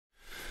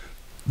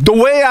the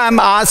way I'm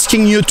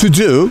asking you to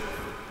do,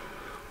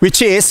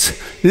 which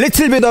is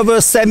little bit of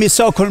a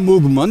semicircle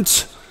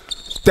movement,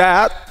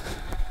 that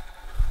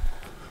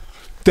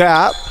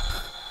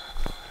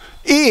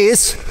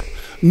is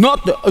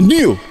not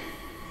new.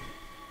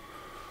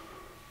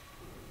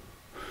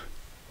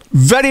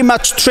 Very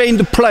much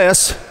trained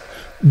players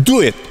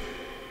do it,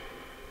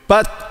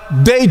 but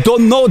they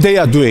don't know they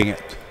are doing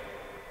it.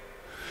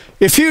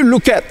 If you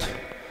look at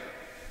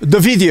the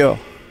video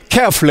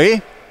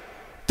carefully,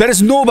 there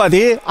is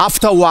nobody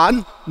after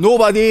one,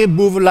 nobody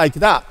move like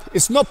that.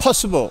 It's not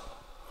possible.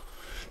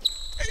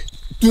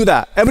 Do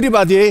that.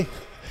 Everybody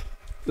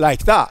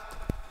like that.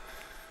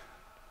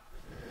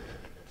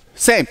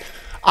 Same.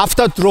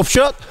 After drop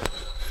shot,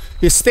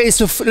 it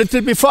stays a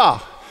little bit far.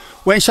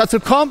 When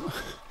shuttle come,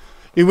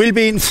 it will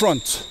be in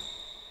front.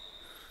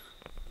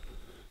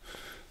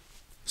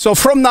 So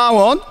from now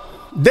on,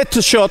 that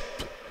shot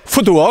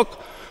footwork,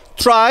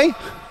 try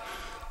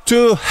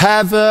to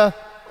have a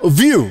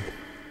view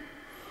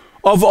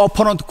of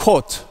opponent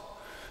court,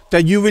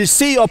 that you will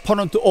see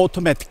opponent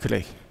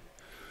automatically.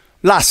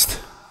 Last,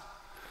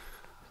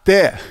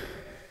 there,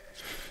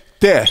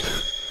 there,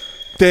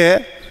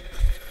 there,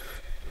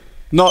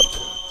 not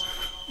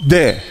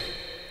there,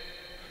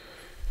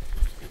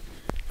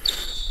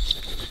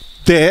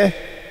 there,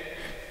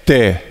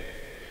 there,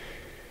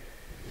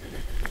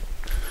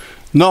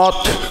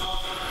 not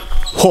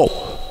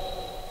hope.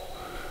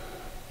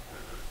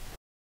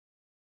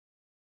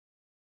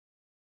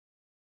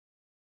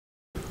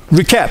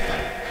 Recap.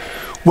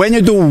 When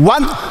you do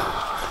one,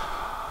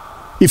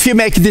 if you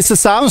make this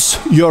sounds,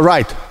 you're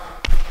right.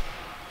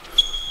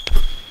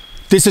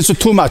 This is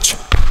too much.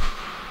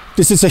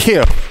 This is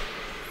here.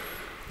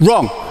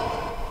 Wrong.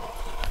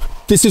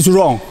 This is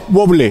wrong.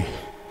 Wobbly.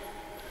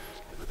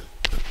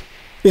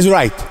 Is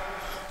right.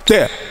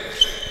 There.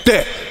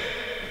 There.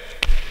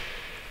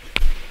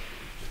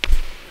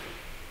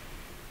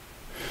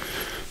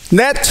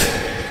 Net.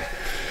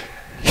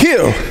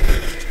 Here.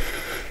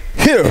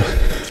 Here.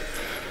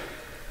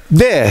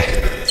 There.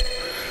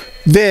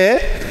 There.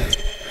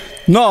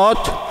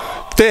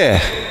 Not there.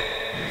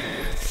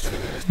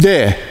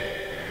 There.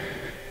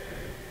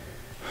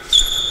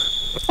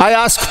 I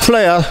ask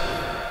player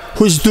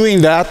who's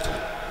doing that,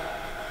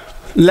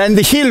 land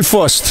the heel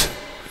first.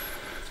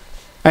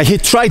 And he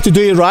tried to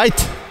do it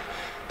right,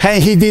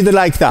 and he did it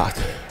like that.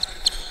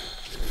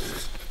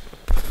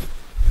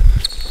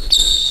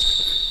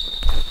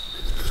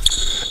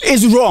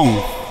 It's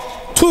wrong.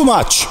 Too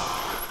much.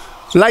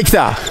 Like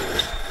that.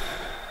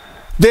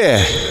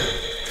 There.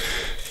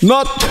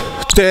 Not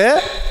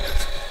there.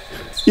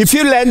 If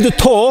you land the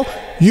toe,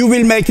 you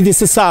will make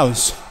this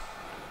sounds.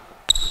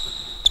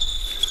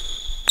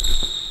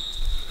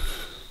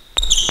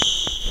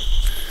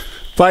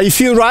 But if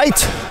you right,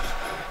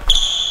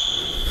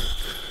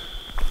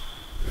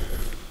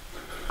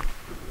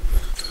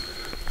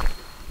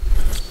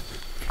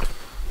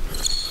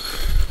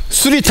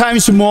 three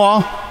times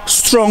more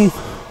strong,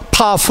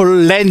 powerful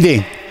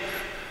landing,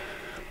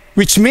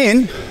 which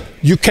means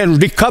you can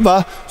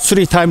recover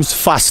 3 times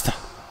faster.